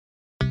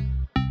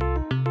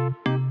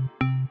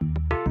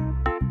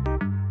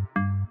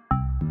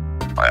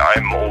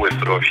I'm always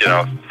sort of,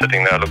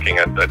 sitting there looking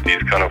at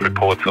these kind of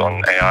reports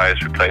on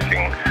AIs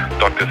replacing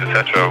doctors,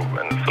 etc.,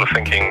 and sort of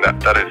thinking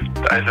that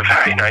is a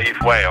very naive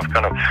way of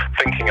kind of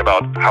thinking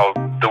about how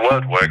the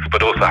world works,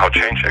 but also how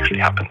change actually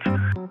happens.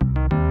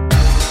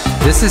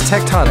 This is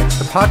Tectonics,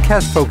 the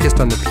podcast focused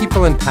on the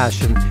people and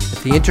passion at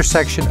the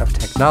intersection of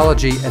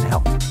technology and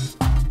health.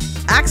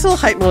 Axel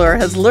Heitmueller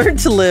has learned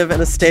to live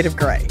in a state of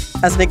gray.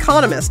 As an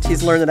economist,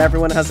 he's learned that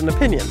everyone has an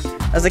opinion.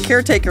 As a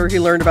caretaker, he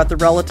learned about the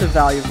relative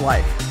value of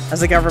life.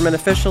 As a government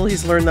official,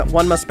 he's learned that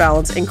one must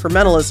balance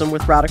incrementalism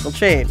with radical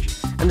change.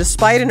 And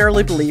despite an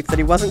early belief that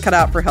he wasn't cut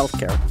out for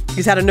healthcare,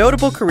 he's had a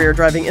notable career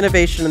driving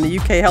innovation in the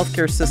UK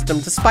healthcare system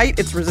despite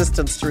its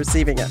resistance to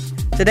receiving it.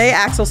 Today,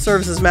 Axel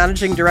serves as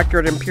managing director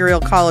at Imperial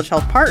College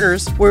Health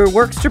Partners, where he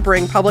works to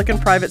bring public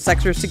and private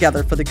sectors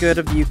together for the good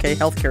of the UK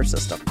healthcare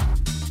system.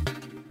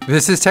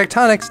 This is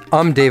Tectonics.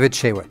 I'm David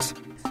Shaywitz.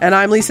 And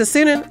I'm Lisa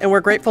Sunin, and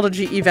we're grateful to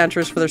GE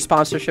Ventures for their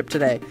sponsorship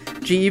today.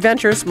 GE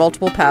Ventures,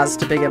 multiple paths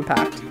to big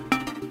impact.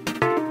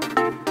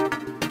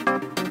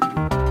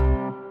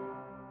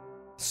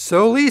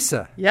 So,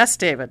 Lisa. Yes,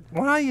 David.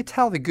 Why don't you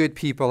tell the good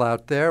people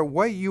out there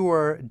what you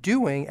are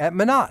doing at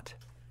Manat?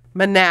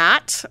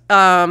 Manat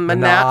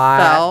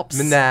Phelps.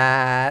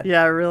 Manat.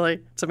 Yeah, really.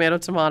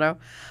 Tomato.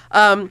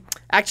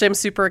 Actually, I'm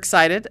super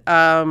excited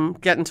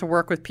getting to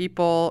work with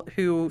people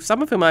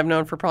some of whom I've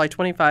known for probably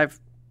 25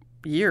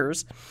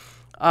 years.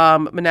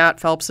 Manat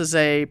Phelps is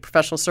a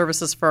professional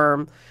services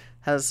firm,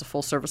 has a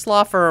full-service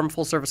law firm,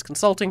 full-service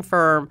consulting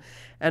firm,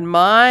 and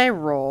my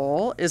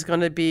role is going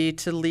to be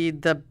to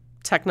lead the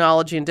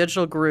technology and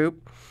digital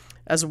group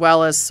as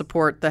well as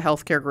support the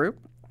healthcare group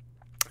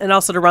and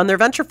also to run their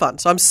venture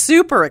fund. So I'm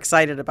super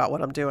excited about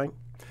what I'm doing.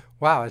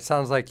 Wow, it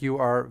sounds like you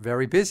are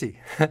very busy.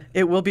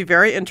 It will be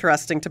very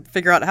interesting to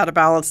figure out how to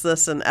balance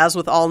this. And as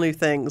with all new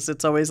things,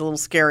 it's always a little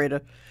scary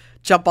to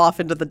jump off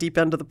into the deep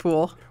end of the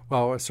pool.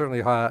 Well, we're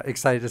certainly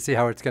excited to see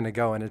how it's going to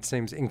go, and it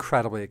seems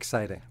incredibly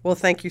exciting. Well,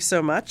 thank you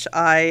so much.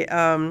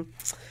 I'm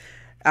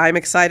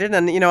excited.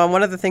 And,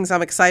 one of the things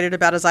I'm excited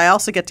about is I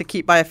also get to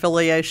keep my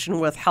affiliation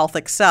with Health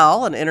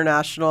Excel, an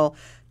international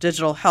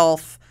digital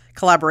health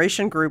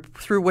collaboration group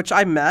through which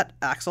I met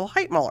Axel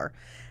Heitmueller.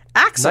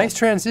 Axel. Nice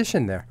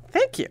transition there.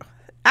 Thank you.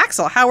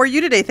 Axel, how are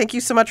you today? Thank you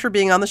so much for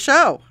being on the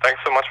show.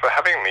 Thanks so much for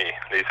having me,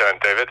 Lisa and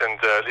David. And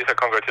Lisa,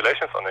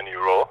 congratulations on the new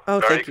role. Oh,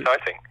 very thank you.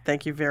 Exciting.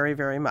 Thank you very,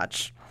 very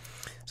much.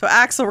 So,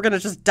 Axel, we're going to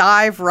just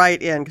dive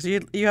right in because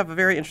you have a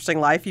very interesting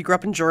life. You grew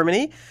up in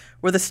Germany,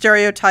 where the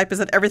stereotype is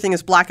that everything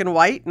is black and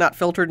white, not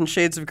filtered in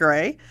shades of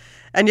gray.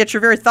 And yet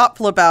you're very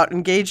thoughtful about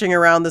engaging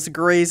around this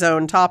gray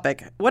zone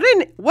topic. What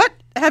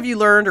have you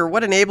learned, or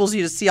what enables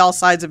you to see all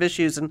sides of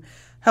issues and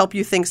help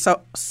you think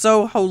so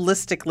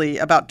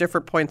holistically about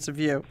different points of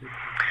view?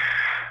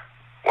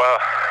 Well,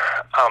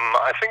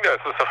 I think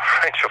there's a sort of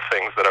range of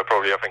things that I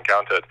probably have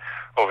encountered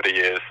over the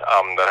years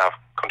that have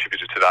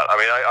contributed to that. I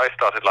mean, I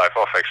started life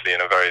off actually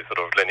in a very sort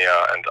of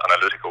linear and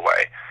analytical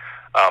way.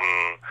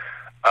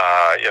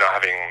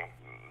 Having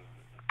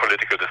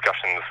political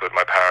discussions with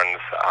my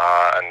parents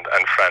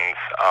and friends,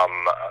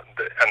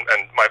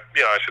 and my,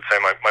 I should say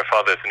my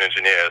father is an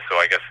engineer, so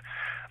I guess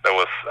there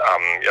was,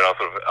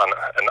 sort of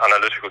an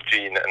analytical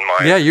gene in my.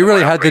 Yeah, you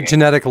really had the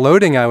genetic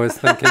loading. I was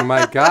thinking,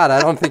 my God,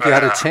 I don't think you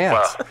had a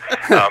chance.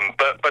 Well,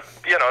 but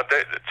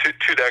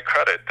to their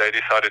credit, they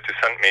decided to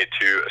send me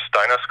to a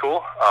Steiner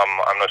school.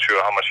 I'm not sure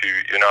how much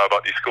you know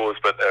about these schools,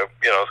 but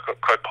it's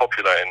quite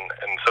popular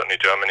in certainly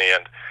Germany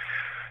and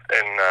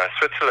in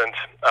Switzerland,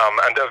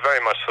 and they're very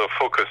much so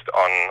focused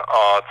on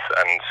arts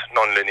and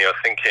nonlinear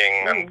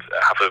thinking, and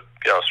have a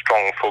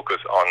strong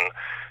focus on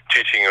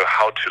teaching you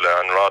how to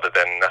learn rather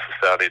than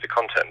necessarily the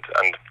content.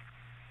 And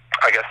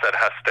I guess that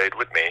has stayed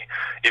with me,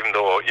 even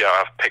though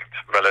I've picked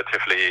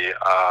relatively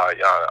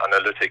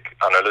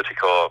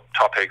analytical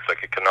topics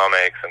like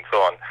economics and so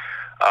on.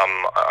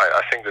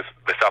 I think this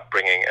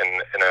upbringing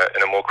in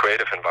a more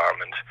creative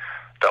environment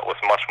that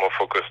was much more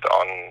focused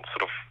on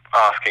sort of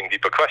asking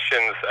deeper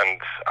questions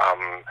and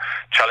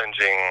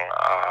challenging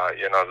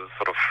the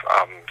sort of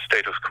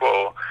status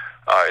quo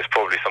is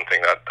probably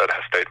something that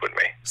has stayed with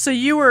me. So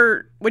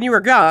when you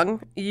were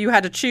young, you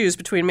had to choose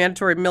between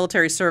mandatory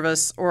military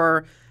service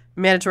or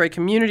mandatory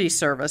community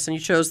service, and you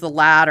chose the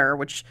latter,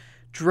 which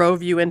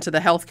drove you into the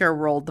healthcare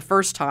world the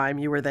first time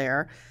you were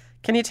there.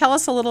 Can you tell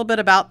us a little bit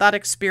about that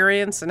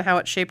experience and how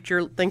it shaped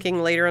your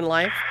thinking later in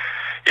life?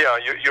 Yeah,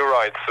 you're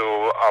right.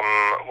 So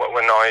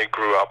when I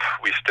grew up,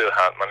 we still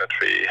had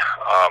mandatory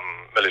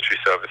military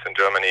service in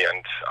Germany,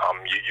 and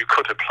you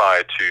could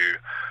apply to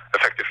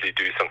effectively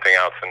do something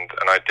else,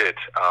 and I did,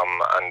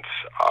 and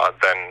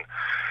then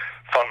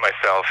found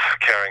myself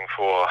caring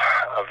for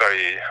a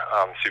very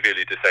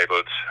severely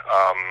disabled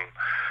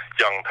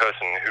young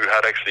person who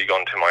had actually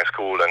gone to my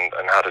school and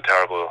had a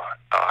terrible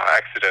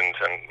accident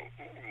and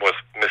was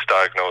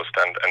misdiagnosed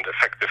and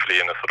effectively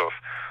in a sort of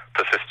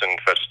persistent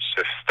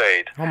vegetative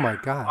state. Oh my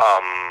God.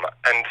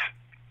 And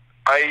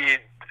I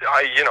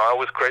I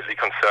was greatly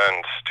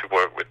concerned to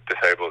work with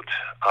disabled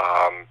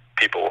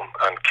people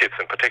and kids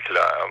in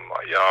particular.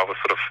 I was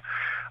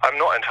I'm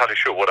not entirely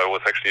sure what I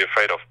was actually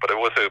afraid of, but it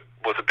was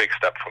a big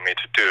step for me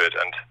to do it,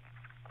 and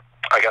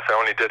I guess I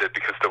only did it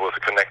because there was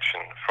a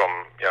connection from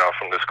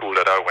the school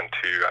that I went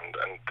to,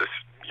 and this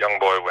young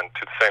boy went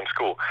to the same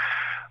school.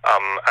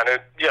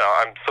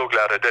 I'm so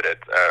glad I did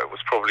it. It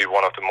was probably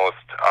one of the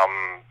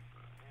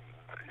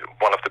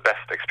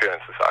best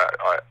experiences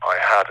I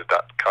had at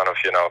that kind of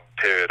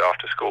period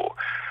after school,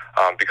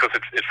 because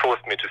it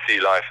forced me to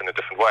see life in a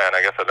different way, and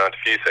I guess I learned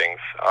a few things.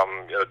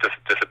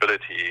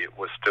 Disability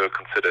was still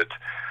considered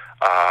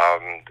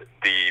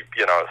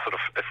sort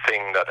of a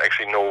thing that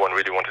actually no one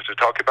really wanted to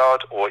talk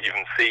about or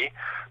even see.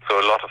 So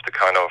a lot of the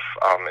kind of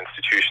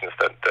institutions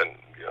that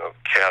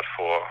cared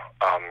for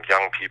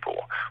young people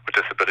with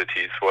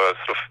disabilities were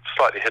sort of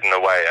slightly hidden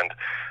away. And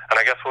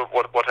I guess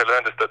what I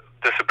learned is that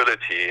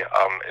disability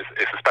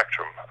is a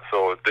spectrum.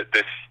 So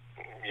this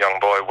young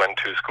boy went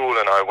to school,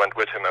 and I went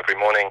with him every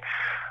morning.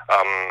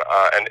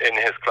 And in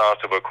his class,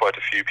 there were quite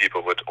a few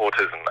people with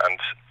autism, and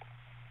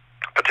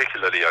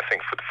particularly, I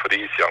think, for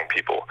these young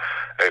people,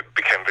 it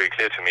became very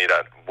clear to me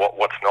that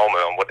what's normal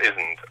and what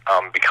isn't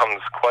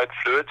becomes quite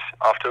fluid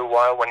after a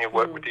while when you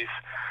work with these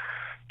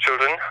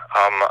children.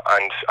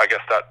 And I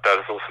guess that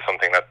is also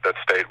something that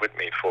stayed with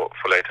me for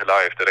later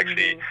life, that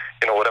actually,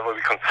 whatever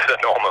we consider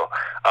normal,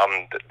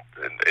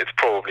 it's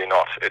probably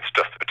not. It's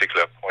just a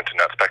particular point in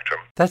that spectrum.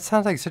 That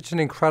sounds like such an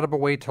incredible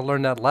way to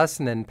learn that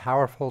lesson, and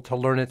powerful to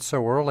learn it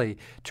so early,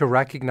 to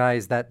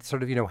recognize that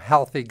sort of,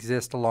 health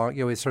exists along,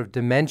 is sort of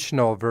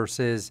dimensional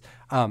versus,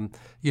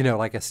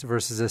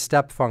 versus a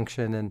step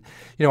function. And,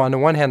 on the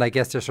one hand, I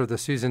guess there's sort of the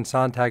Susan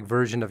Sontag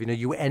version of,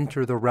 you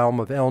enter the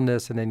realm of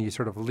illness and then you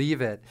sort of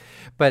leave it.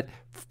 But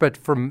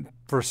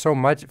for so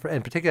much,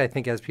 and particularly I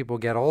think as people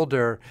get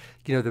older,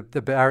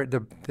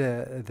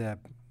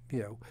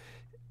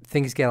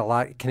 things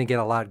can get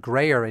a lot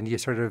grayer, and you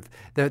sort of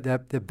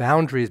the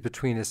boundaries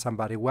between is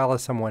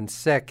someone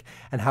sick,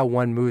 and how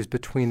one moves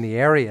between the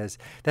areas.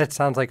 That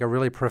sounds like a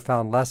really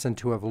profound lesson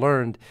to have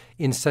learned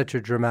in such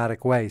a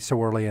dramatic way so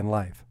early in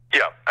life.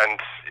 Yeah, and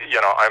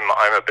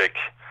I'm a big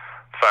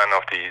fan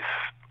of these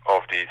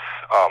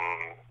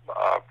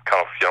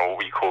kind of what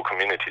we call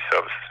community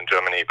services in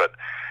Germany, but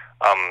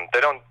they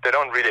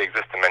don't really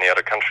exist in many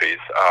other countries.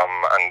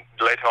 And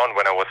later on,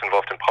 when I was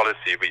involved in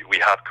policy, we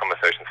had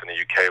conversations in the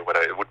UK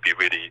whether it would be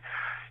really,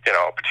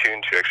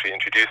 opportune to actually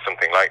introduce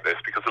something like this,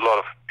 because a lot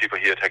of people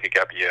here take a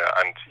gap year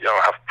and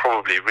have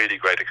probably really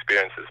great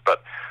experiences,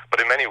 but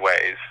in many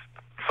ways,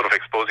 sort of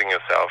exposing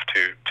yourself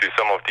to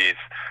some of these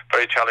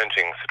very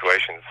challenging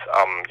situations,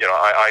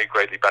 I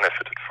greatly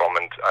benefited from,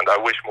 and I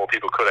wish more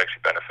people could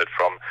actually benefit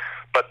from.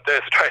 But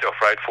there's a trade-off,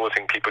 right?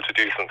 Forcing people to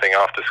do something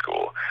after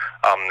school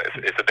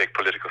is a big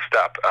political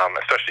step,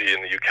 especially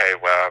in the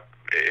UK, where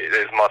it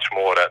is much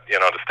more that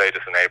the state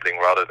is enabling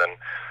rather than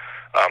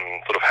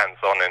sort of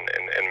hands-on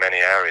in many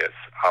areas,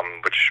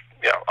 which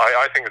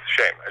I think it's a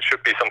shame. It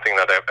should be something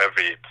that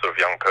every sort of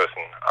young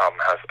person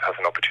has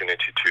an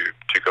opportunity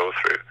to go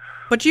through.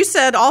 But you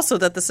said also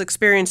that this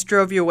experience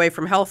drove you away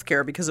from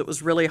healthcare because it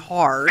was really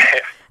hard,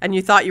 and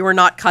you thought you were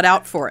not cut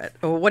out for it.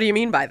 What do you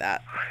mean by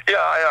that? Yeah,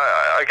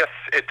 I guess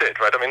it did,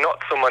 right? I mean,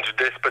 not so much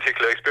this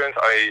particular experience.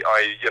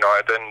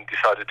 I then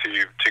decided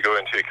to go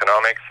into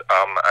economics,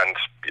 and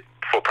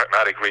for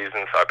pragmatic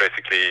reasons, I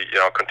basically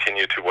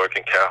continued to work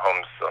in care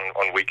homes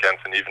on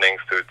weekends and evenings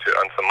to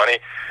earn some money.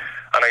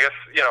 And I guess,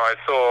 I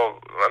saw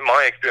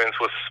my experience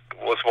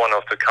was one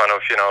of the kind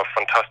of,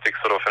 fantastic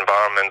sort of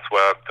environments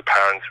where the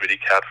parents really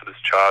cared for this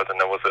child, and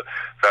there was a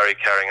very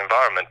caring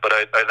environment. But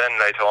I then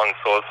later on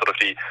saw sort of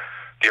the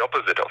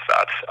opposite of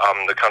that,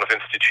 the kind of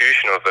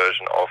institutional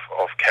version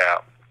of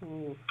care,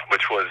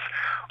 which was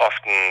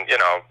often,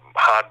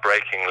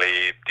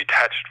 heartbreakingly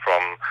detached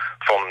from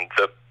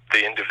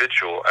the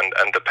individual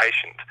and the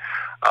patient.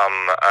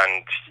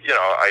 And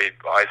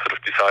I sort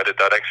of decided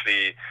that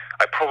actually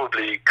I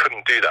probably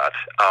couldn't do that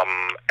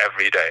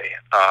every day.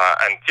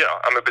 And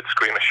I'm a bit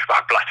squeamish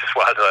about blood as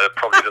well, so it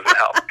probably doesn't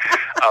help.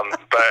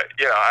 But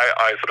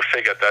I sort of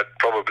figured that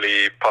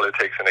probably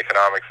politics and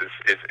economics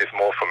is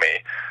more for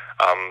me.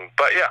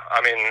 But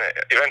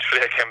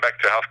eventually I came back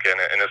to healthcare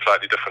in a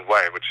slightly different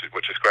way,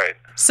 which is great.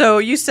 So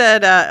you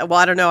said,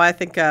 I don't know, I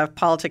think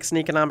politics and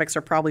economics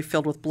are probably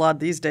filled with blood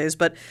these days,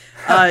 but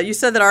you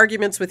said that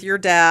arguments with your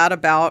dad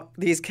about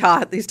these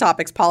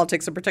topics,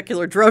 politics in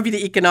particular, drove you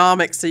to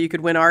economics so you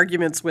could win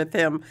arguments with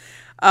him.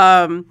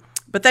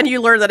 But then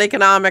you learned that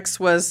economics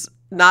was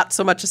not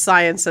so much a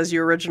science as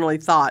you originally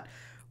thought.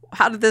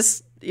 How did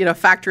this,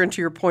 factor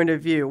into your point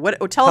of view?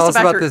 Tell us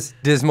about this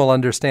dismal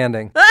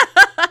understanding.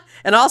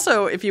 And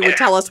also, if you would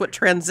tell us what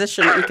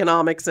transition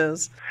economics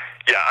is.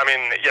 Yeah,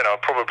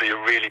 probably a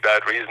really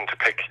bad reason to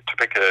pick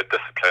a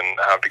discipline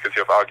because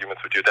you have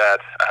arguments with your dad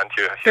and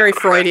you. Very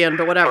Freudian,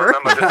 but whatever. So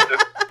remember,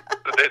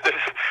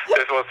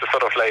 this was the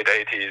sort of late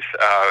 80s,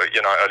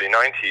 early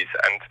 90s,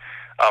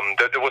 and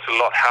there was a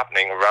lot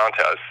happening around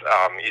us.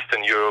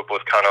 Eastern Europe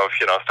was kind of,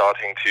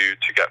 starting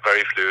to get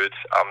very fluid.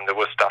 There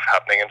was stuff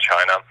happening in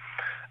China.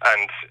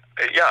 And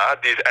I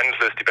had these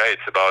endless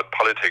debates about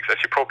politics,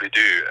 as you probably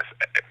do, as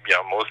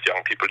most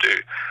young people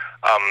do.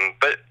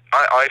 But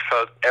I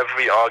felt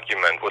every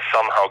argument was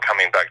somehow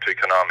coming back to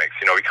economics.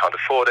 We can't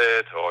afford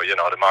it, or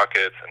the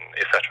markets, and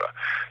etc.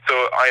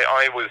 So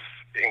I was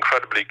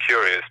incredibly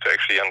curious to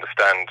actually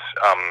understand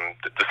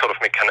the sort of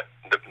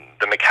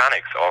the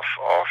mechanics of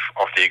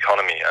the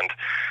economy, and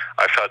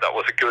I felt that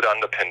was a good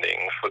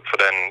underpinning for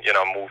then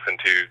move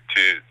into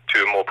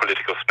a more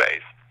political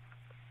space.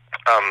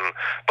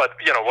 But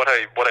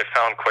what I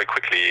found quite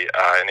quickly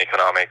in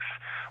economics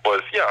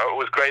was it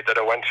was great that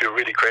I went to a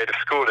really creative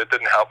school. It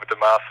didn't help with the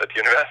math at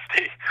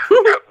university.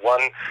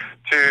 One,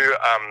 two,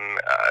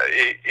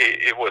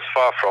 it was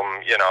far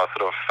from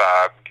sort of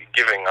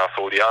giving us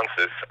all the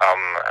answers.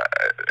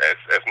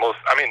 As most,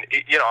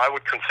 I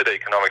would consider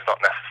economics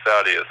not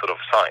necessarily a sort of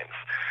science.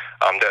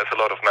 There's a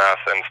lot of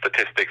math and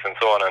statistics and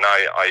so on, and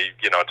I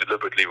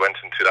deliberately went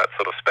into that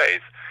sort of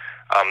space.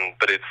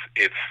 But it's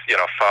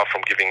far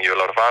from giving you a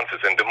lot of answers.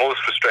 And the most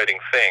frustrating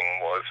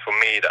thing was for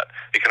me that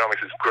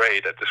economics is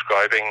great at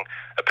describing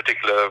a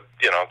particular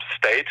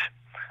state,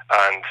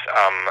 and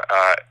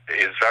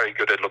is very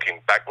good at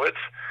looking backwards,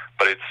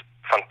 but it's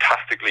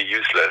fantastically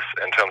useless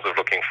in terms of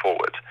looking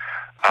forward.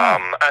 I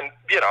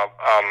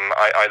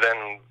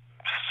then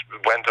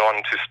went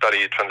on to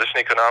study transition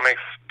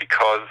economics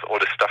because all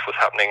this stuff was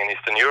happening in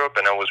Eastern Europe,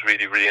 and I was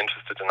really, really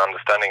interested in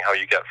understanding how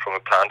you get from a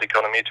planned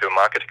economy to a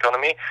market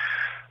economy.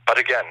 But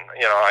again,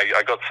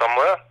 I got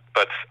somewhere,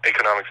 but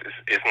economics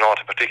is not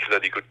a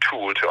particularly good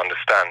tool to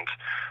understand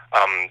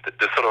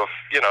the sort of,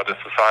 the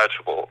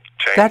societal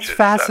changes. That's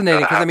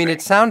fascinating, because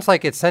it sounds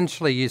like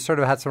essentially you sort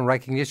of had some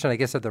recognition, I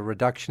guess, of the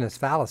reductionist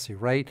fallacy,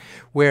 right?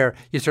 Where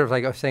you sort of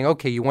like saying,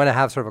 okay, you want to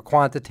have sort of a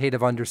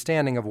quantitative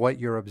understanding of what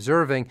you're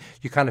observing.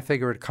 You kind of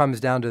figure it comes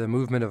down to the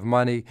movement of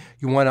money.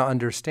 You want to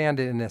understand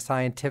it in a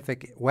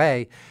scientific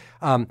way.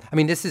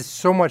 This is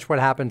so much what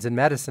happens in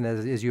medicine,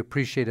 as you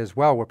appreciate as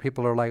well, where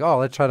people are like, oh,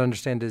 let's try to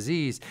understand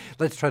disease.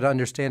 Let's try to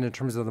understand in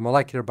terms of the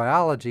molecular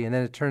biology. And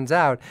then it turns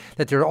out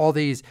that there are all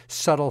these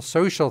subtle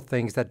social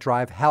things that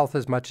drive health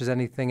as much as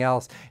anything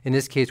else. In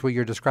this case, what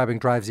you're describing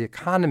drives the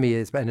economy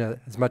as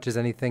much as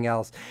anything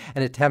else.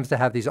 And it tends to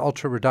have these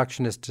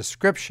ultra-reductionist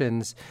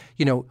descriptions.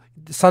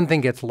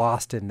 Something gets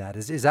lost in that.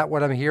 Is that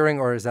what I'm hearing,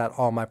 or is that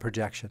all my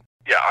projection?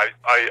 Yeah, I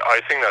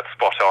think that's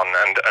spot on,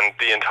 and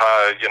the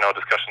entire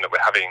discussion that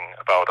we're having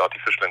about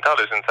artificial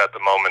intelligence at the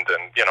moment,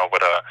 and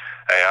whether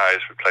AI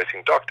is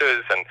replacing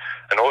doctors and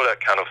all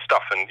that kind of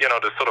stuff, and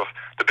the sort of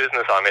the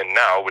business I'm in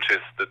now, which is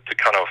the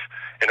kind of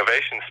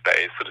innovation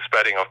space, so the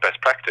spreading of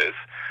best practice.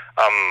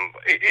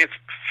 It's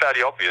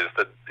fairly obvious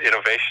that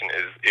innovation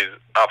is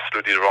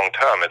absolutely the wrong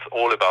term. It's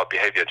all about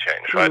behavior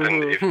change, right?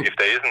 Mm-hmm. And if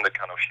there isn't a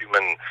kind of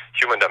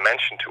human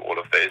dimension to all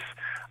of this,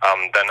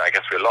 then I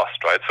guess we're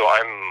lost, right? So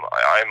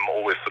I'm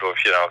always sort of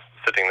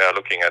sitting there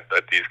looking at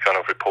these kind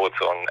of reports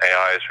on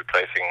AIs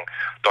replacing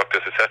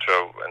doctors,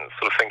 etc., and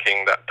sort of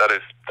thinking that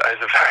is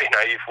a very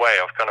naive way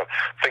of kind of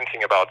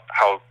thinking about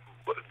how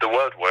the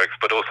world works,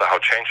 but also how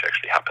change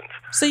actually happens.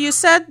 So you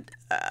said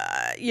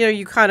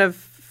you kind of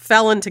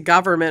fell into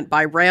government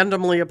by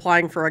randomly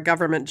applying for a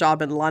government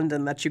job in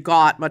London that you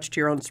got, much to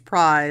your own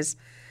surprise,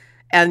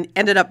 and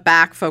ended up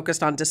back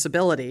focused on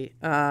disability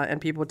and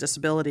people with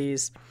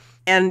disabilities.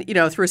 And,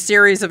 through a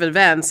series of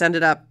events,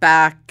 ended up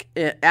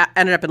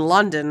in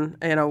London,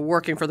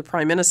 working for the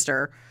Prime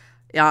Minister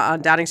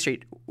on Downing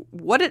Street.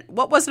 What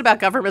was it about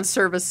government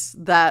service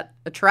that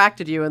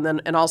attracted you,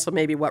 and also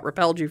maybe what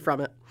repelled you from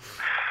it?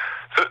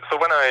 So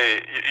when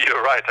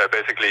you're right, I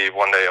basically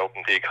one day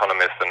opened The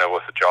Economist, and there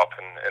was a job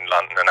in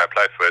London, and I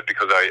applied for it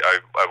because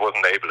I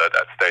wasn't able at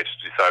that stage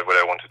to decide whether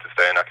I wanted to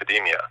stay in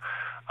academia.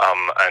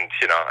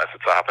 As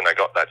it so happened, I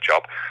got that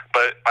job.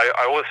 But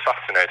I was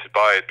fascinated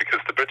by it because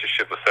the British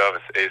civil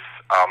service is,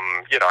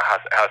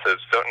 has a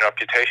certain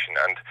reputation,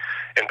 and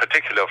in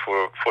particular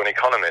for an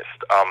economist,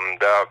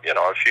 there are,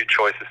 a few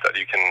choices that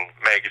you can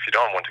make if you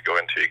don't want to go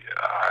into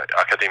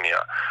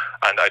academia.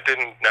 And I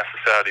didn't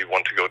necessarily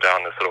want to go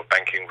down the sort of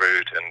banking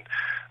route, and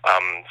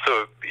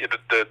so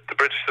the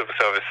British civil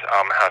service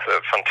has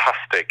a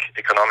fantastic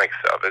economic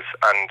service,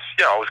 and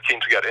I was keen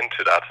to get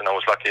into that, and I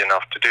was lucky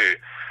enough to do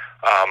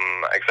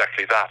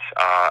exactly that.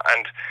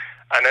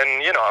 And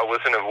then, I was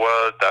in a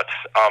world that,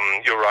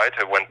 you're right,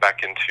 I went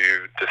back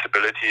into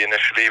disability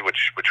initially,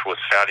 which was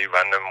fairly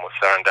random, was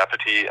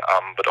serendipity,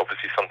 but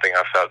obviously something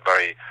I felt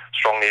very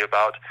strongly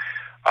about.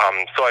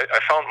 So I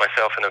found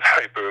myself in a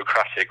very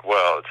bureaucratic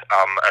world,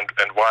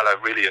 and while I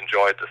really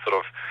enjoyed the sort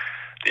of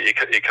the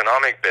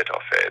economic bit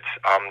of it,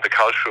 the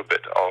cultural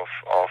bit of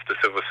the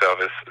civil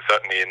service,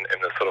 certainly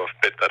in the sort of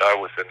bit that I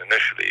was in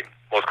initially,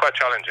 was quite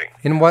challenging.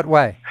 In what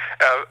way?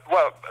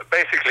 Well,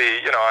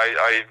 basically,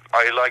 I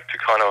like to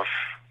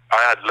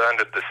I had learned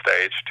at this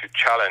stage to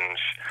challenge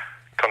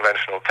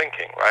conventional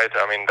thinking, right?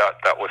 I mean,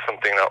 that was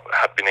something that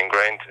had been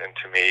ingrained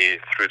into me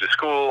through the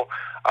school,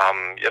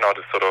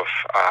 the sort of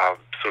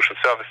social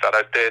service that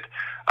I did,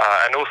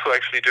 and also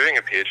actually doing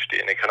a PhD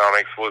in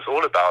economics was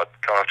all about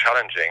kind of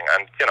challenging.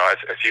 And,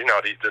 as you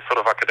know, the sort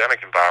of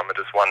academic environment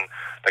is one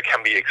that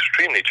can be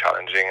extremely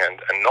challenging and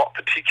not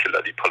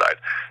particularly polite.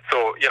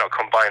 So,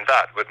 combine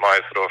that with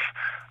my sort of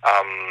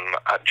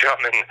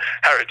German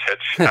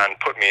heritage and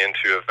put me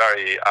into a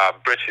very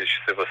British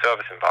civil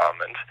service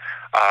environment.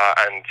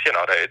 And,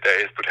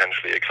 there is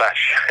potentially a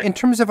clash. In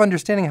terms of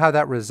understanding how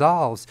that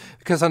resolves,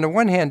 because on the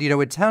one hand,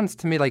 it sounds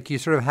to me like you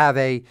sort of have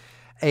a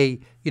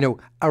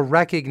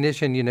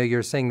recognition,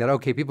 you're saying that,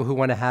 okay, people who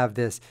want to have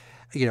this,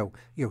 who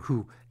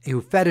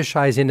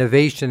fetishize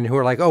innovation, who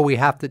are like, oh, we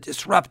have to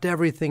disrupt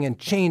everything and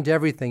change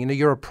everything.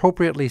 You're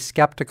appropriately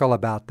skeptical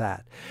about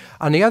that.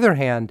 On the other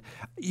hand,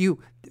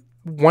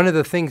 one of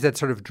the things that's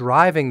sort of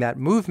driving that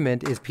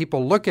movement is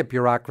people look at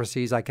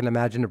bureaucracies. I can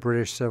imagine a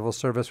British civil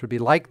service would be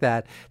like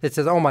that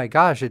says, oh my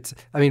gosh,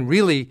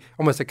 really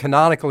almost a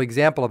canonical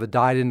example of a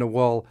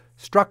dyed-in-the-wool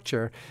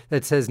structure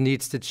that says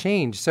needs to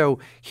change. So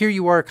here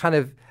you are kind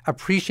of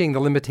appreciating the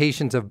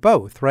limitations of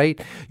both, right?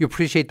 You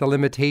appreciate the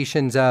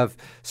limitations of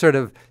sort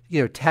of,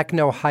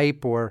 techno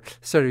hype or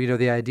sort of,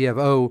 the idea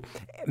of,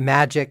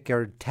 magic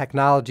or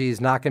technology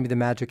is not going to be the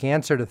magic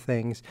answer to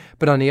things.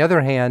 But on the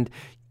other hand,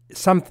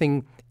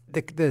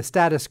 the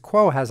status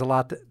quo has a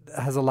lot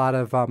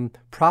of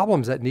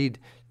problems that need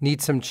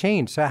some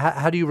change. So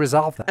how do you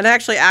resolve that? And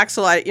actually,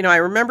 Axel, I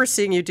remember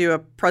seeing you do a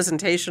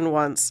presentation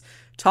once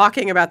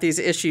talking about these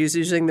issues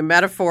using the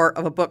metaphor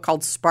of a book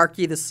called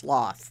Sparky the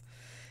Sloth,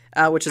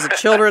 which is a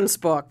children's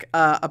book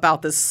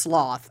about this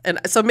sloth. And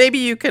so maybe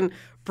you can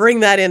bring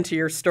that into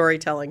your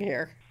storytelling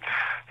here.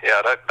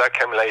 Yeah, that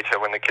came later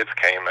when the kids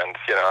came, and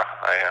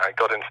I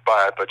got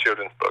inspired by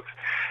children's books.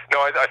 No,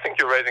 I think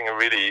you're raising a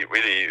really,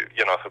 really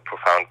sort of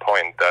profound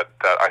point that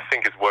I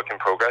think is work in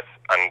progress,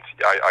 and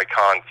I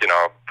can't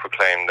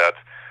proclaim that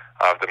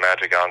I have the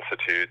magic answer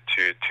to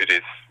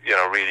these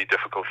really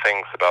difficult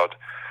things about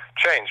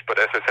change. But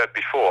as I said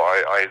before,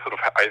 I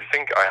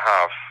think I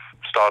have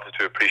started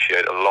to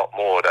appreciate a lot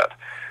more that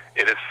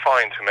it is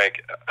fine to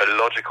make a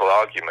logical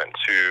argument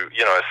to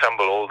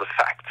assemble all the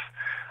facts.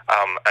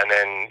 And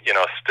then,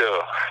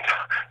 still,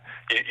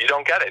 you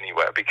don't get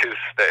anywhere because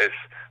there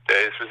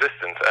is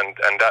resistance,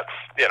 and that's,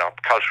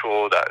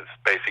 cultural. That is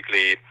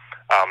basically,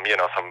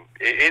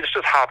 it's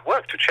just hard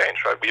work to change,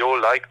 right? We all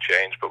like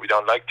change, but we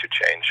don't like to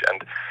change,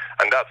 and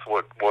that's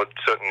what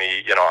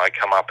certainly, I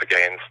come up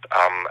against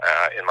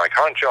in my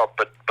current job,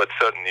 but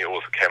certainly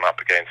also came up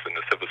against in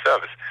the civil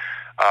service,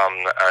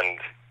 and.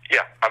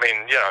 Yeah,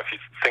 if you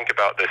think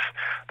about this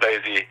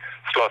lazy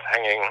sloth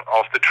hanging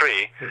off the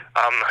tree,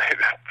 it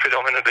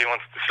predominantly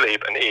wants to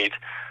sleep and eat,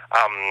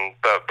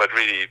 but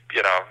really,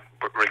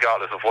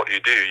 regardless of what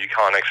you do, you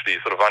can't actually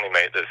sort of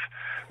animate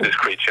this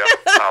creature.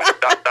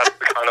 That's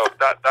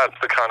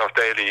the kind of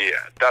daily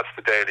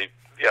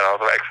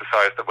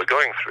exercise that we're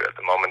going through at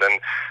the moment, and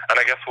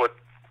I guess what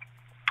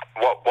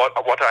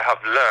I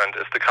have learned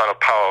is the kind of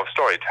power of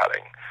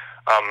storytelling.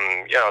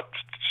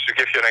 To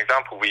give you an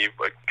example,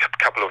 a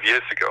couple of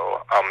years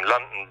ago,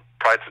 London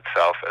prides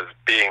itself as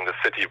being the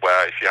city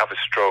where if you have a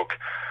stroke,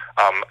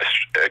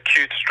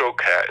 acute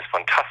stroke care is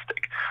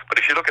fantastic. But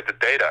if you look at the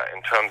data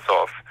in terms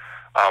of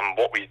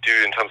what we do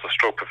in terms of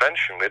stroke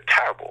prevention, we're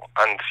terrible.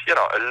 And,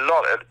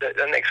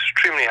 an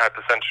extremely high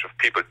percentage of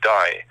people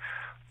die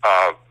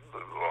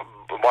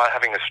while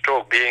having a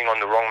stroke being on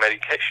the wrong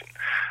medication.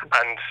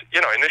 And,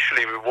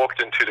 initially we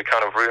walked into the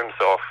kind of rooms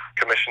of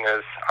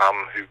commissioners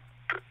who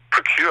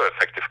procure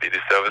effectively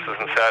these services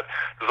and said,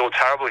 this is all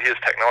terrible, here's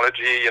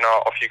technology,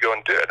 off you go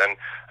and do it. And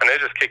they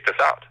just kicked us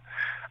out.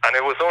 And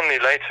it was only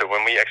later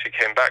when we actually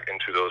came back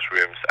into those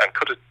rooms and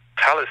could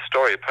tell a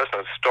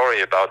personal story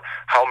about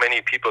how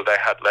many people they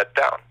had let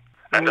down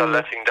and are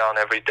letting down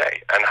every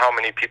day, and how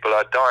many people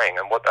are dying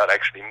and what that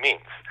actually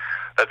means,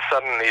 that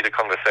suddenly the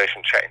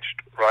conversation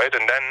changed, right?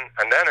 And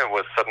then it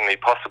was suddenly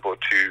possible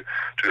to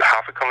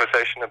have a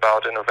conversation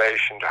about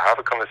innovation, to have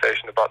a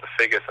conversation about the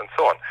figures and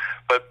so on.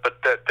 But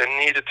there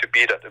needed to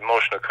be that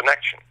emotional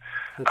connection.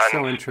 That's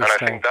so interesting. And I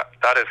think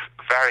that is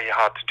very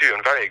hard to do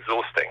and very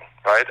exhausting,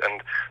 right?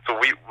 And so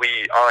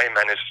I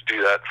managed to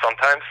do that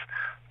sometimes,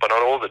 but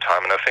not all the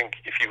time. And I think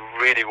if you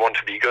really want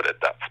to be good at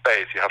that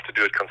space, you have to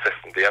do it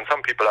consistently. And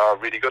some people are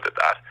really good at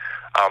that.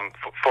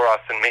 For us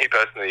and me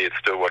personally, it's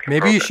still working.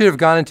 Maybe you should have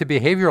gone into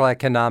behavioral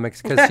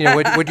economics, because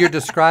what you're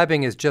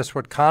describing is just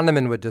what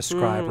Kahneman would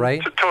describe,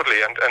 right?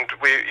 Totally. And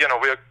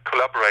we're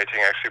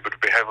collaborating actually with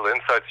the Behavioral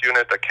Insights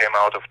unit that came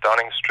out of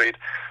Downing Street.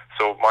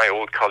 So my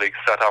old colleagues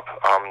set up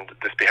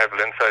this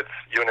Behavioral Insights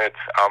unit,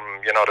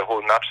 the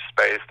whole nudge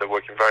space. They're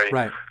working very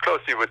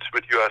closely with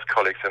US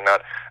colleagues in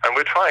that. And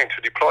we're trying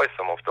to deploy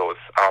some of those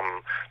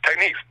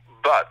techniques.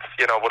 But,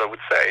 what I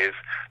would say is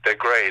they're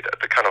great at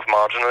the kind of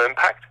marginal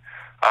impact.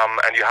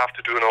 And you have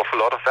to do an awful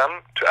lot of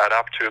them to add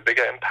up to a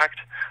bigger impact.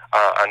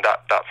 And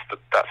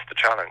that's the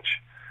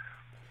challenge.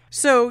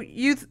 So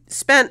you've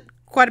spent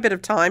quite a bit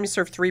of time. You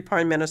served 3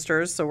 prime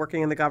ministers, so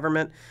working in the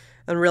government.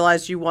 and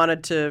realized you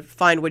wanted to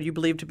find what you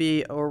believed to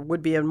be or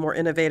would be a more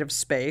innovative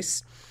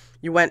space.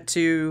 You went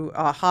to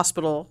a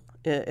hospital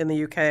in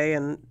the UK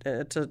and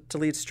to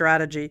lead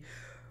strategy.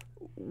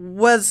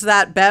 Was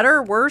that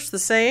better, worse, the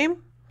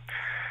same?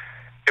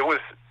 It was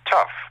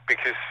tough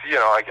because,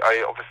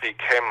 I obviously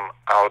came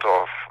out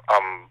of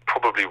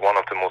probably one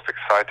of the most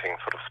exciting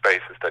sort of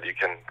spaces that you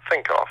can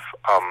think of.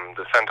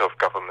 The center of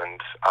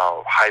government,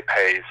 high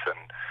pace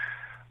and,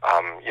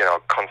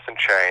 constant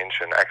change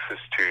and access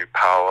to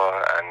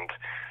power and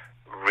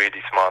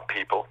really smart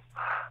people.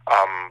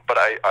 But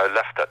I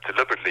left that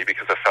deliberately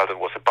because I felt it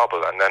was a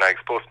bubble, and then I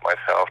exposed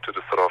myself to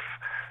the sort of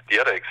the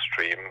other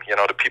extreme,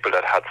 the people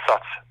that had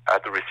sat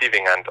at the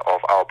receiving end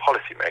of our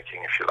policy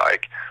making, if you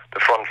like, the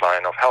front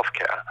line of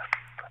healthcare.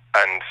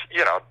 And,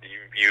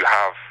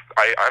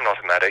 I'm not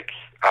a medic.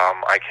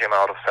 I came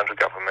out of central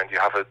government. You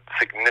have a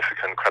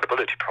significant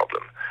credibility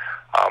problem.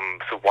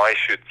 So why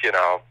should,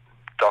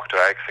 Dr.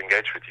 X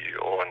engage with you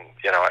or,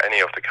 any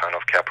of the kind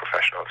of care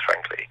professionals,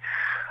 frankly?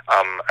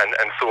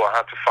 And so I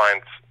had to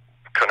find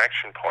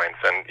connection points,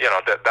 and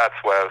that's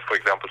where, for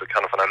example, the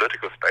kind of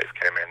analytical space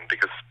came in,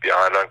 because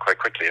I learned quite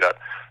quickly that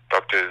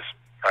doctors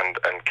and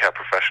care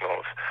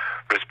professionals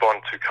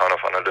respond to kind of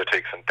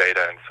analytics and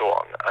data and so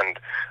on, and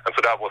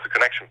so that was a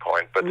connection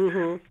point. But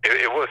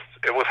it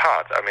was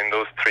hard. I mean,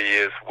 those 3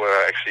 years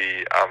were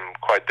actually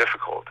quite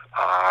difficult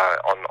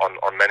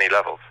on many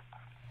levels.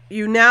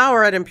 You now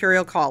are at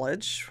Imperial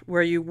College,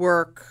 where you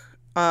work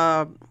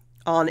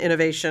on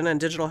innovation and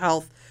digital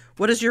health.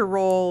 What does your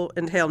role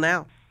entail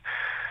now?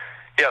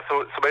 Yeah,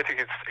 so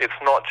basically it's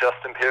not just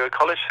Imperial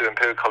College. So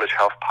Imperial College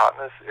Health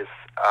Partners is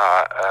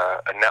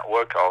a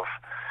network of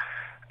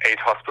 8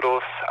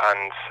 hospitals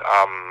and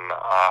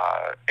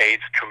 8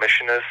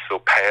 commissioners, so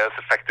payers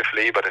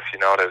effectively. But as you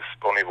know, there's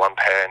only one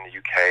payer in the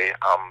UK,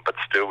 but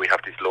still we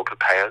have these local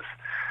payers.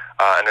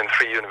 And then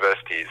 3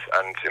 universities,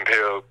 and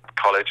Imperial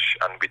College,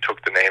 and we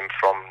took the name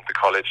from the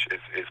college,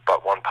 is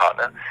but one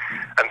partner.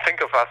 And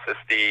think of us as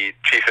the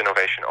chief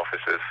innovation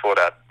officers for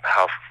that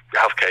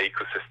healthcare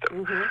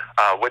ecosystem,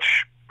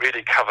 which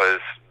really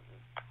covers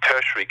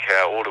tertiary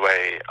care all the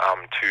way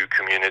to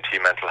community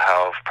mental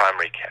health,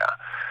 primary care.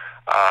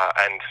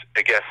 And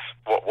I guess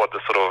what the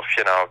sort of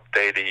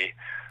daily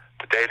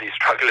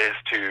struggle is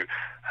to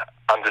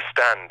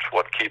understand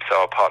what keeps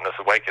our partners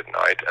awake at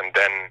night, and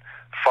then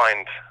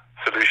find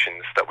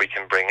solutions that we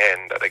can bring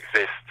in that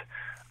exist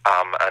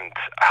and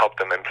help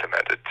them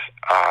implement it.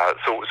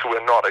 So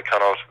we're not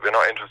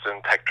interested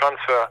in tech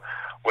transfer.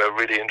 We're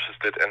really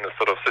interested in the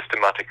sort of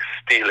systematic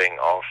stealing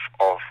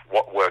of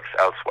what works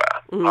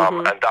elsewhere.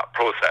 And that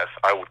process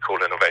I would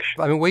call innovation.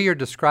 I mean, what you're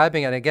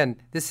describing, and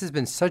again, this has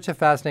been such a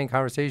fascinating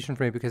conversation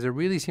for me, because it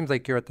really seems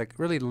like you're at the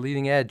really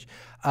leading edge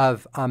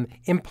of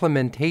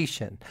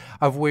implementation,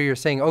 of where you're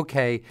saying,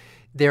 okay,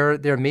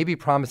 there may be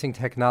promising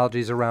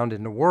technologies around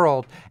in the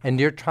world, and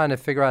you're trying to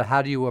figure out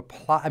how do you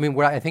apply. I mean,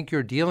 what I think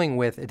you're dealing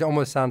with, it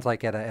almost sounds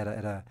like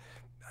at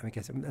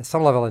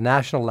some level, a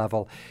national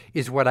level,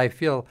 is what I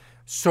feel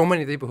so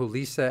many people who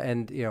Lisa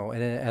and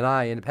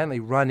I independently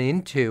run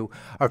into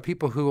are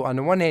people who, on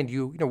the one hand,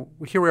 here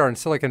we are in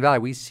Silicon Valley,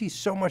 we see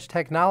so much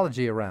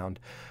technology around.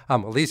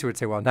 Lisa would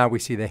say, well, now we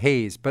see the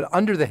haze, but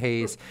under the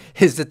haze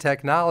is the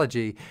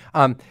technology.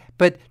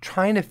 But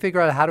trying to figure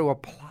out how to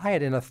apply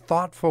it in a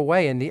thoughtful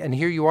way, and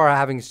here you are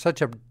having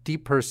such a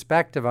deep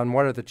perspective on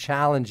what are the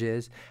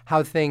challenges,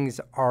 how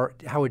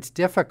it's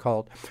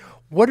difficult.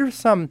 What are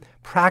some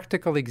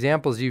practical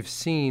examples you've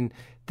seen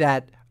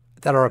that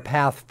are a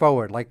path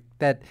forward, like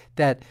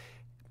that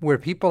where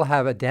people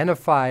have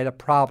identified a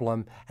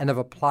problem and have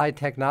applied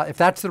technology? If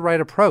that's the right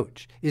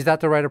approach, is that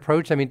the right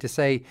approach? I mean, to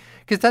say,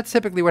 because that's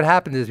typically what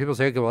happens is people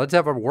say, okay, well, let's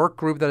have a work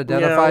group that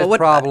identifies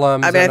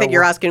problems. I mean, I think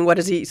you're asking, what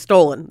has he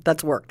stolen?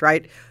 That's worked,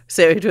 right?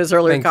 So to his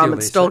earlier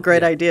comments, stole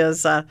great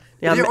ideas. Or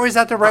is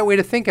that the right way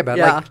to think about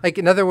it? Yeah. Like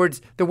in other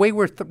words, the way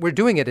we're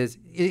doing it is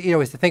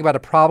to think about a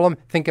problem,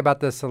 think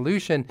about the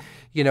solution,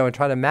 and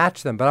try to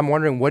match them. But I'm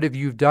wondering, what have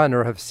you done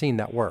or have seen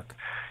that work?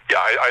 Yeah,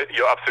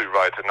 you're absolutely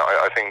right, and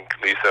I think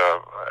Lisa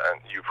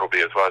and you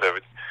probably as well,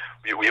 David,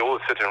 we all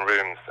sit in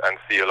rooms and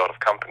see a lot of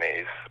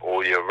companies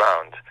all year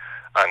round,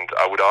 and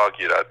I would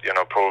argue that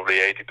probably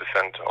 80%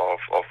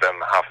 of them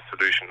have a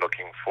solution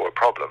looking for a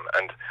problem,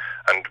 and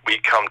we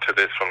come to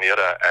this from the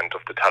other end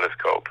of the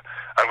telescope,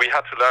 and we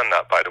had to learn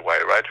that, by the way,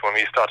 right? When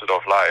we started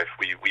off live,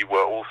 we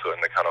were also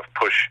in the kind of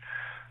push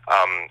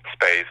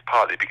space,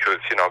 partly because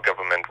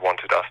government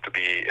wanted us to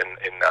be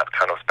in that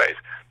kind of space.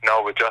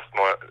 Now we're just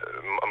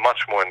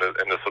much more in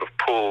the sort of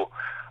pull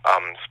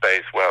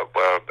space where,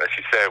 as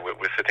you say,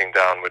 we're sitting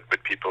down with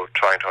people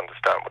trying to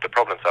understand what the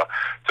problems are.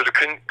 So to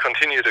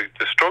continue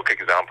the stroke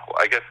example,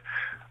 I guess,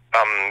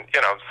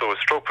 so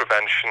stroke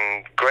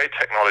prevention, great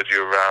technology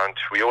around.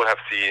 We all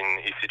have seen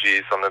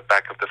ECGs on the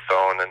back of the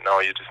phone, and now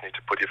you just need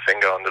to put your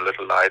finger on the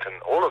little light,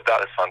 and all of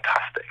that is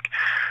fantastic.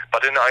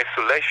 But in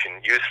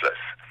isolation,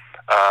 useless.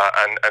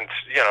 And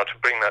to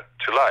bring that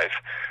to life.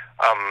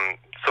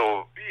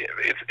 So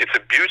it's a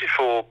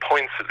beautiful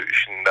point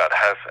solution that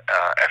has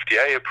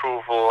FDA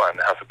approval and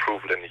has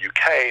approval in the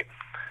UK,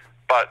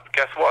 But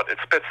guess what? It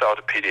spits out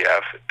a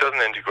PDF. It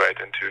doesn't integrate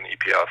into an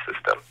EPR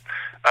system.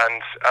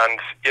 And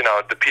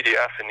the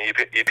PDF in the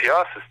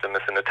EPR system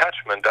is an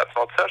attachment that's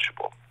not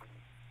searchable.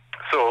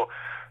 So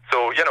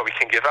we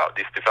can give out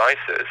these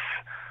devices,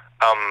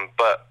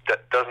 but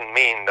that doesn't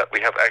mean that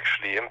we have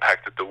actually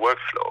impacted the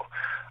workflow.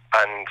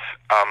 And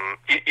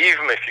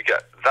even if you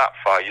get that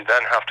far, you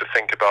then have to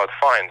think about,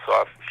 fine, so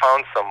I've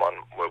found someone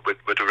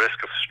with a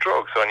risk of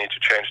stroke, so I need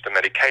to change the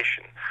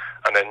medication.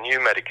 And there are new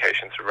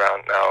medications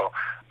around now,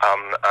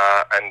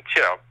 and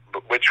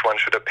which one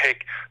should I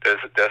pick?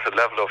 There's a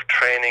level of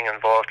training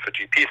involved for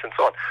GPs and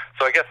so on.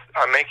 So I guess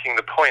I'm making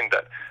the point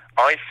that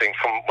I think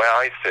from where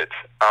I sit,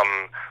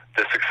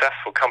 the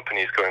successful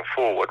companies going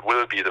forward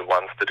will be the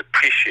ones that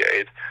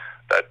appreciate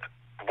that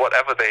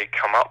whatever they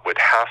come up with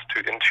has to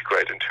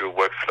integrate into a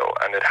workflow,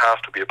 and it has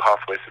to be a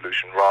pathway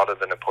solution rather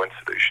than a point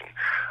solution.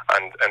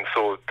 And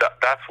so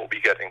that's what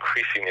we get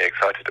increasingly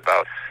excited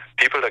about.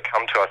 People that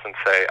come to us and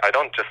say, I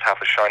don't just have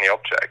a shiny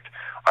object,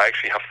 I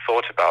actually have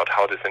thought about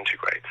how this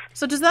integrates.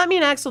 So does that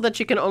mean, Axel, that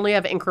you can only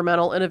have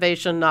incremental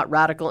innovation, not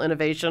radical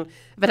innovation?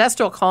 If it has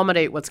to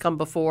accommodate what's come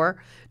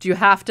before, do you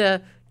have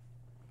to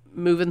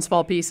move in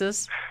small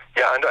pieces?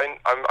 Yeah, and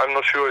I'm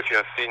not sure if you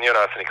have seen, as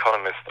an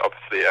economist,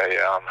 obviously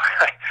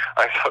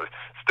I sort of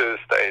still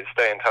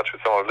stay in touch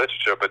with some of the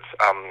literature, but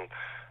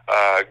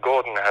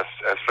Gordon has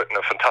written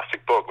a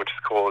fantastic book which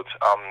is called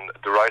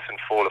The Rise and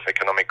Fall of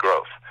Economic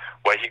Growth,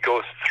 where he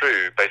goes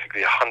through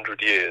basically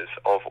 100 years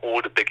of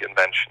all the big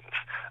inventions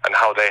and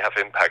how they have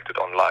impacted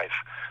on life.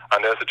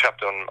 And there's a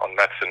chapter on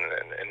medicine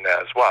in there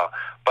as well.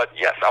 But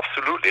yes,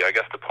 absolutely, I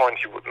guess the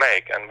point you would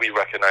make, and we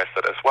recognize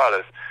that as well,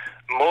 is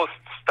most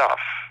stuff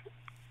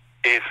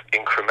is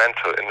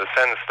incremental in the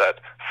sense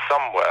that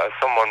somewhere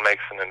someone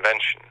makes an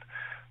invention,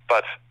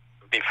 but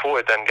before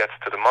it then gets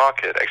to the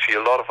market, actually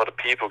a lot of other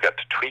people get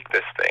to tweak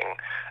this thing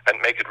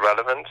and make it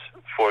relevant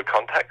for a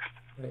context.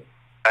 Right.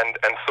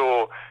 And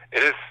so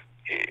it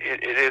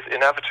is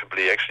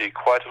inevitably actually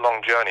quite a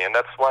long journey, and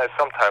that's why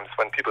sometimes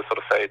when people sort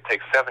of say it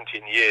takes 17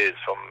 years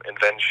from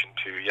invention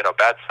to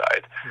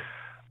bedside,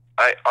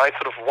 I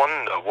sort of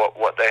wonder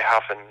what they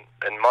have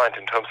in mind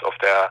in terms of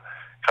their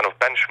kind of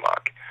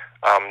benchmark.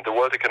 The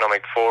World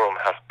Economic Forum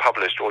has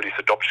published all these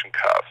adoption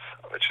curves,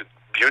 which is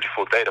a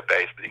beautiful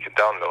database that you can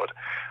download.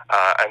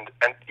 And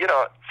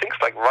things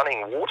like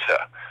running water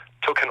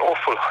took an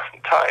awful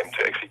long time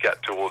to actually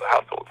get to all the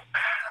households.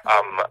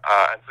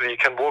 And so you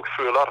can walk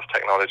through a lot of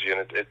technology,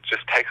 and it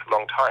just takes a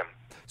long time.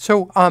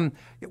 So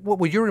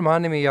what you're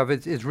reminding me of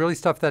is really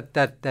stuff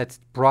that's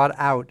brought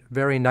out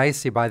very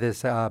nicely by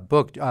this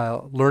book,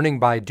 Learning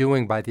by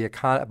Doing, by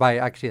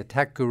actually a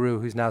tech guru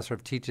who's now sort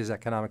of teaches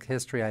economic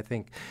history, I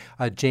think,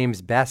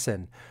 James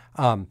Besson,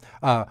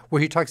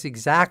 where he talks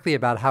exactly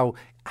about how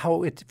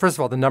it, first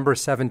of all, the number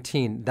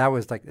 17,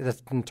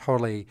 that's been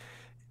totally,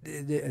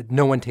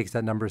 no one takes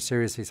that number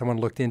seriously. Someone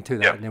looked into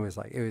that, and it was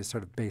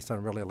sort of based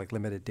on really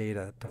limited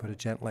data, to put it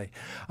gently.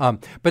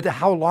 But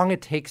how long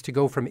it takes to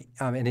go from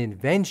an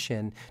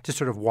invention to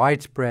sort of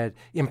widespread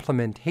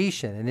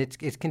implementation, and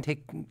it can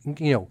take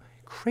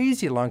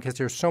crazy long because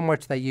there's so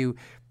much that you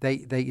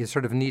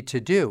sort of need to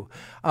do.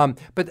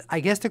 But I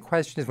guess the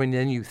question is, when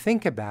then you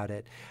think about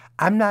it,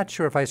 I'm not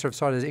sure if I sort of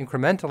saw it as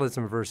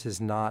incrementalism versus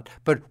not,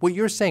 but what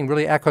you're saying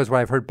really echoes what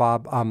I've heard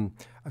Bob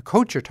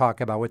Kocher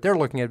talk about, what they're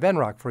looking at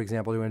Venrock, for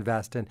example, to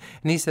invest in.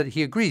 And he said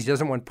he agrees. He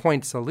doesn't want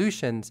point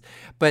solutions,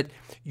 but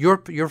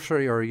you're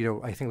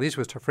I think Lisa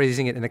was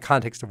phrasing it in the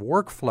context of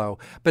workflow.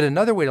 But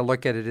another way to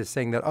look at it is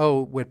saying that,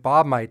 what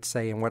Bob might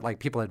say and what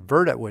people at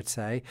Verdit would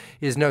say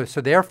is no,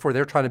 so therefore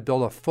they're trying to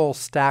build a full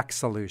stack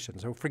solution.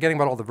 So forgetting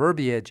about all the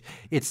verbiage,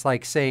 it's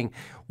like saying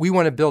we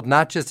want to build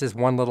not just this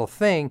one little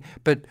thing,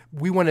 but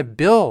we want to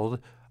build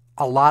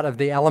a lot of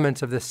the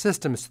elements of the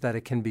system so that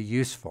it can be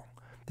useful.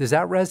 Does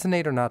that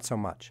resonate or not so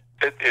much?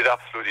 It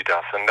absolutely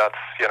does, and that's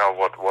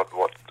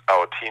what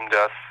our team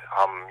does.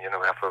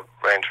 We have a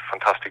range of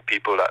fantastic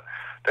people that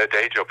their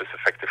day job is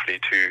effectively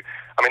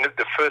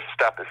the first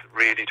step is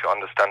really to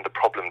understand the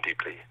problem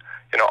deeply.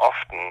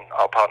 Often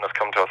our partners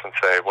come to us and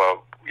say,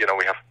 well,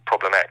 we have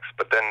problem X,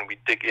 but then we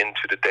dig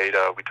into the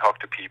data, we talk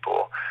to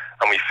people,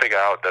 and we figure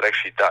out that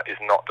actually that is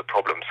not the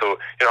problem. So,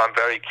 I'm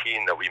very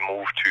keen that we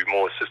move to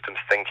more systems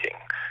thinking,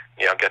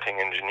 getting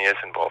engineers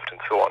involved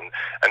and so on.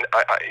 And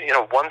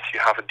once you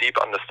have a deep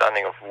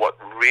understanding of what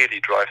really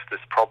drives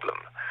this problem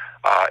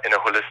in a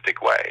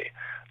holistic way,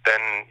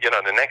 then,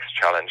 the next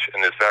challenge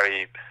in this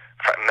very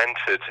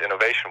fragmented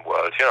innovation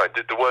world,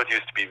 the world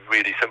used to be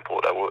really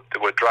simple. There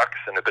were drugs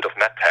and a bit of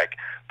medtech,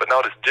 but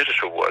now this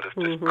digital world is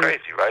just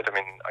crazy, right?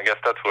 I guess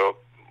that's where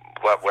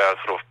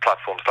sort of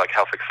platforms like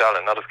Health Excel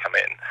and others come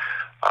in.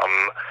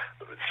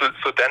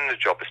 So then the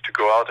job is to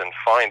go out and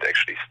find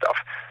actually stuff.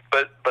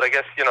 But I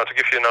guess, to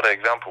give you another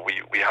example,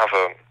 we have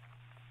a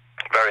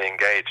very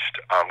engaged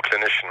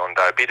clinician on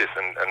diabetes,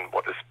 and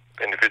what this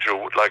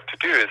individual would like to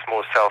do is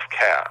more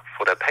self-care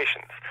for their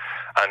patients.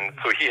 And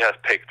so he has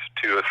picked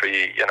 2 or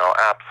 3,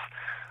 apps.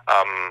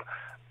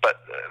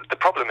 But the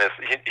problem is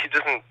he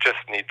doesn't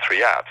just need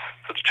 3 apps.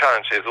 So the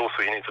challenge is also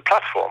he needs a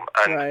platform,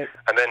 and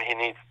then he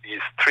needs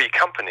these three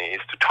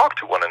companies to talk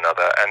to one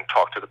another and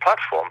talk to the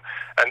platform.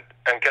 And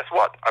guess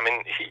what? I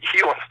mean, he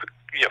wants to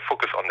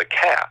focus on the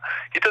care.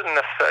 He doesn't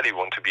necessarily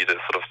want to be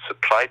the sort of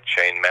supply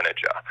chain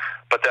manager,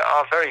 but there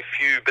are very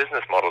few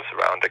business models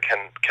around that can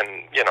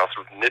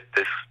sort of knit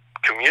this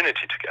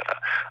community together.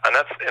 And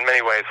that's in many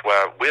ways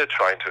where we're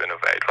trying to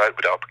innovate, right,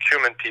 with our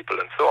procurement people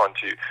and so on,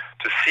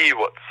 to see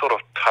what sort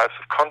of types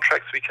of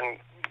contracts we can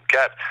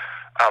get,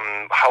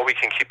 how we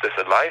can keep this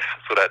alive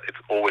so that it's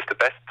always the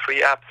best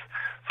three apps,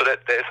 so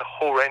that there's a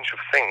whole range of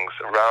things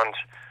around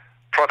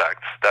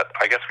products that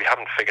I guess we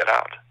haven't figured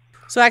out.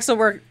 So Axel,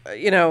 we're,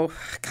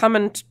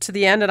 coming to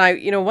the end,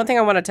 and one thing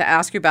I wanted to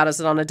ask you about is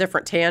on a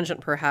different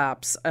tangent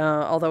perhaps,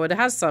 although it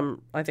has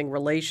some, I think,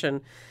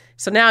 relation.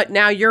 So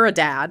now you're a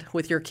dad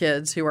with your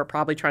kids who are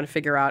probably trying to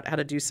figure out how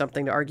to do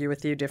something to argue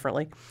with you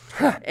differently.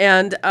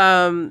 And,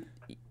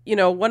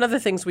 one of the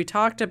things we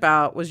talked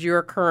about was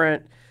your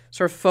current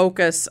sort of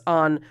focus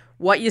on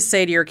what you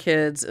say to your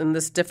kids in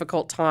this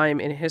difficult time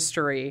in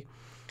history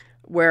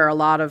where a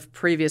lot of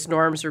previous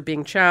norms are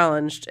being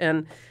challenged,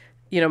 and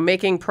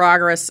making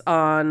progress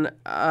on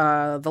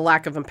the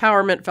lack of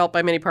empowerment felt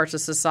by many parts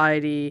of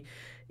society,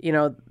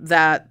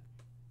 that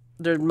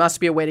there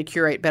must be a way to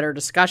curate better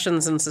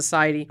discussions in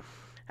society.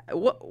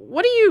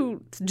 What are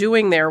you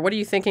doing there? What are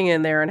you thinking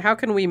in there? And how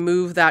can we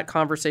move that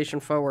conversation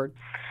forward?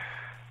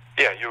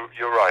 Yeah,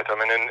 you're right. I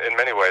mean, in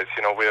many ways,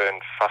 we're in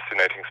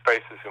fascinating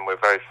spaces, and we're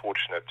very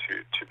fortunate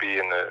to be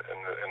in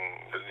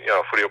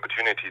for the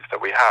opportunities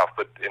that we have.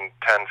 But in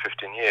 10,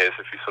 15 years,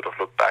 if we sort of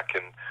look back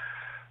and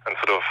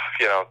sort of,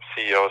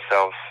 see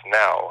ourselves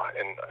now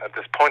at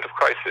this point of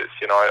crisis,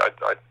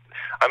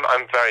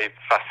 I'm very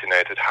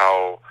fascinated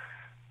how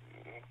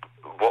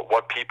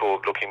what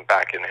people looking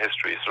back in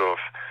history sort of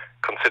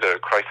consider a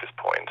crisis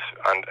point,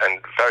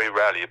 and very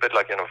rarely, a bit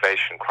like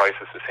innovation,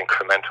 crisis is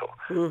incremental,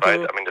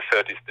 right? I mean, the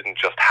 30s didn't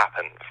just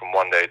happen from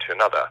one day to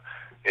another.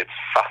 It's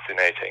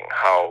fascinating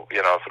how,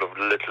 sort of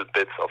little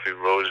bits of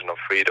erosion of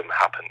freedom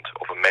happened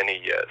over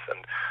many years.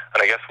 And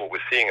I guess what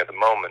we're seeing at the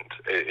moment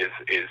is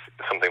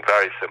something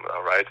very similar,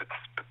 right? It's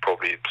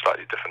probably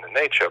slightly different in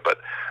nature, but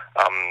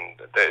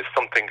there is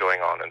something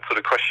going on. And so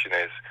the question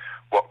is,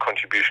 what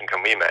contribution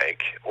can we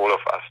make, all of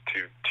us,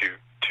 to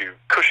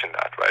cushion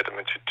that, right? I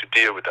mean, to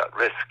deal with that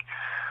risk.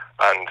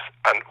 And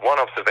one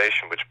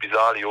observation, which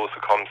bizarrely also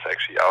comes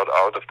actually out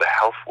of the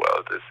health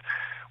world, is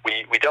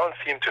we don't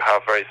seem to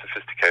have very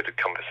sophisticated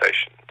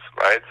conversations,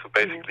 right? So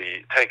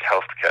basically, take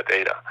healthcare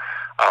data.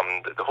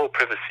 The whole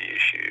privacy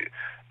issue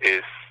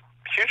is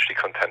hugely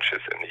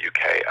contentious in the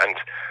UK,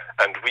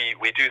 and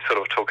we do sort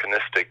of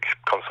tokenistic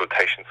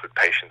consultations with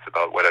patients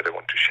about whether they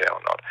want to share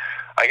or not.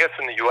 I guess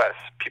in the US,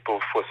 people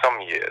for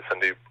some years,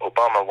 and the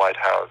Obama White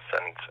House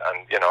and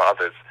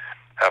others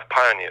have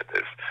pioneered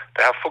this,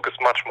 they have focused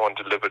much more on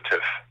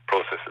deliberative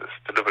processes,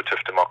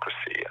 deliberative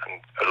democracy, and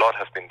a lot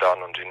has been done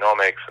on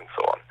genomics and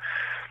so on.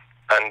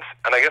 And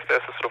I guess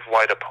there's a sort of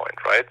wider point,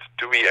 right?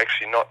 Do we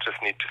actually not just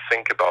need to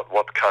think about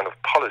what kind of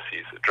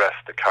policies address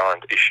the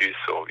current issues,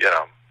 so,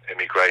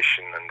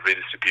 immigration and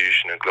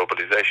redistribution and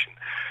globalization,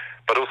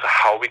 but also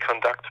how we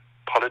conduct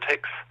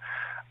politics,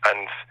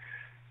 and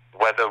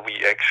whether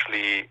we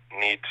actually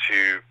need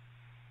to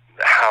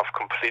have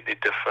completely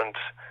different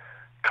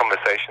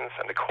conversations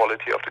and the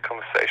quality of the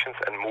conversations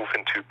and move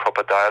into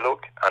proper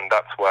dialogue. And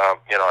that's where,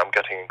 I'm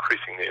getting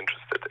increasingly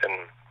interested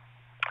in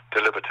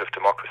deliberative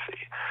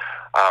democracy,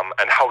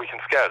 and how we can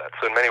scale that.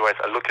 So in many ways,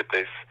 I look at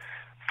this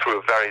through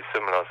a very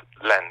similar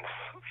lens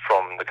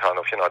from the kind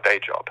of, day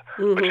job,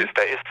 which is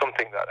there is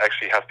something that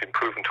actually has been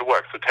proven to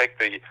work. So take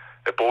the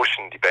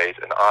abortion debate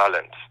in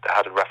Ireland. They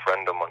had a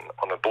referendum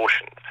on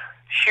abortion.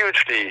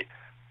 Hugely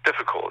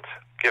difficult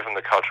given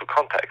the cultural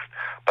context,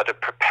 but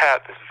it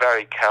prepared this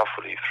very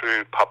carefully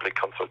through public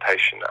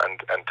consultation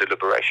and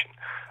deliberation.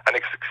 And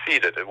it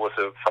succeeded. It was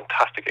a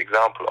fantastic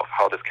example of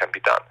how this can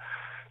be done.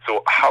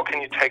 So how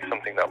can you take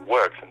something that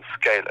works and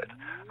scale it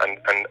and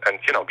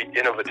be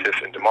innovative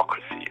in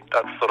democracy?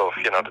 That's sort of,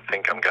 the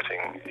thing I'm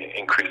getting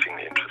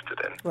increasingly interested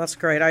in. Well, that's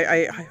great.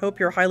 I hope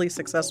you're highly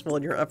successful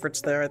in your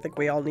efforts there. I think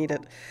we all need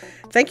it.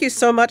 Thank you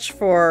so much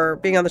for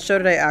being on the show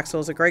today, Axel.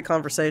 It was a great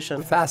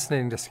conversation.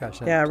 Fascinating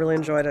discussion. Yeah, I really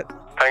enjoyed it.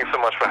 Thanks so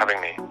much for having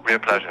me. Real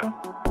pleasure.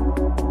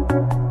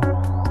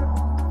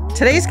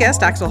 Today's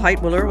guest, Axel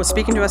Heitmueller, was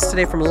speaking to us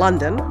today from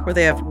London, where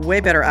they have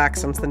way better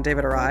accents than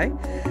David or I.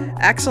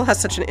 Axel has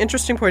such an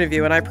interesting point of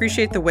view, and I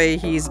appreciate the way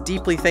he's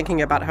deeply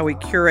thinking about how we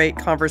curate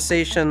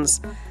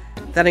conversations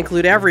that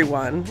include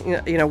everyone,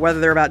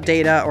 whether they're about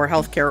data or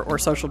healthcare or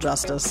social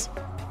justice.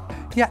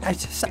 Yeah, I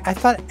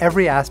thought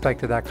every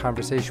aspect of that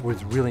conversation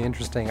was really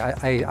interesting.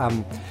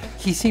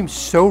 He seems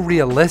so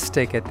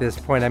realistic at this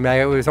point. I mean,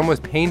 it was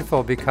almost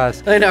painful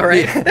because I know,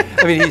 right?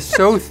 He's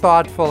so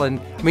thoughtful, and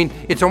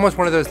it's almost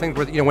one of those things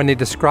where when they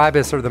describe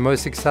us, sort of the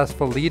most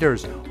successful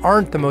leaders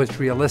aren't the most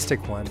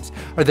realistic ones,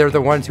 or they're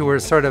the ones who are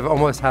sort of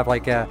almost have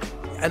like a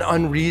an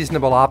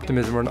unreasonable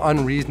optimism or an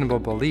unreasonable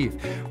belief,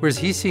 whereas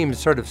he seems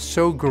sort of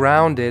so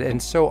grounded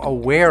and so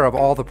aware of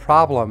all the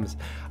problems.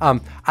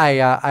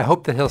 I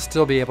hope that he'll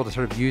still be able to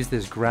sort of use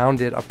this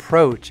grounded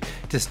approach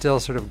to still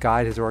sort of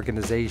guide his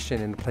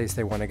organization in the place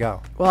they want to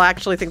go. Well, I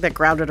actually think that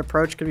grounded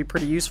approach can be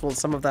pretty useful in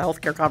some of the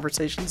healthcare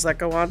conversations that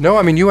go on. No,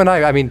 I mean, you and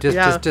I mean,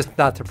 just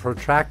not to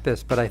protract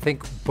this, but I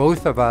think for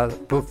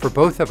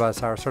both of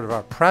us,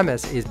 our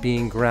premise is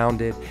being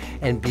grounded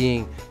and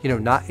being,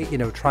 not,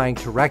 trying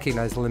to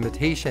recognize the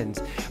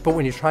limitations. But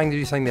when you're trying to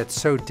do something that's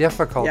so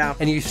difficult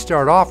and you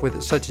start off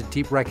with such a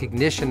deep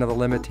recognition of the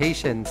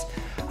limitations,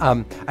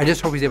 I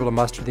just hope he's able to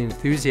muster the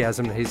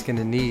enthusiasm that he's going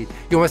to need.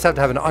 You almost have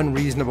to have an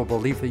unreasonable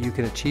belief that you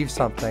can achieve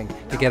something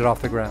to get it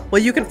off the ground.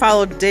 Well, you can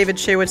follow David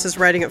Shawitz's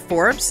writing at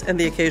Forbes and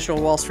the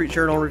occasional Wall Street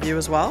Journal review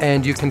as well.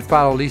 And you can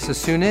follow Lisa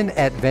Sunin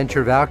at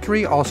Venture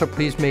Valkyrie. Also,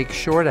 please make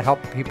sure to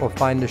help people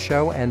find the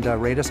show and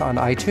rate us on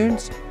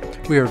iTunes.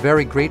 We are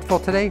very grateful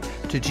today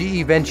to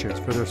GE Ventures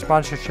for their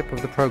sponsorship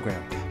of the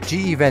program.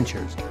 GE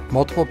Ventures,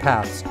 multiple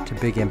paths to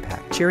big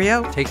impact.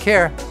 Cheerio. Take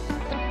care.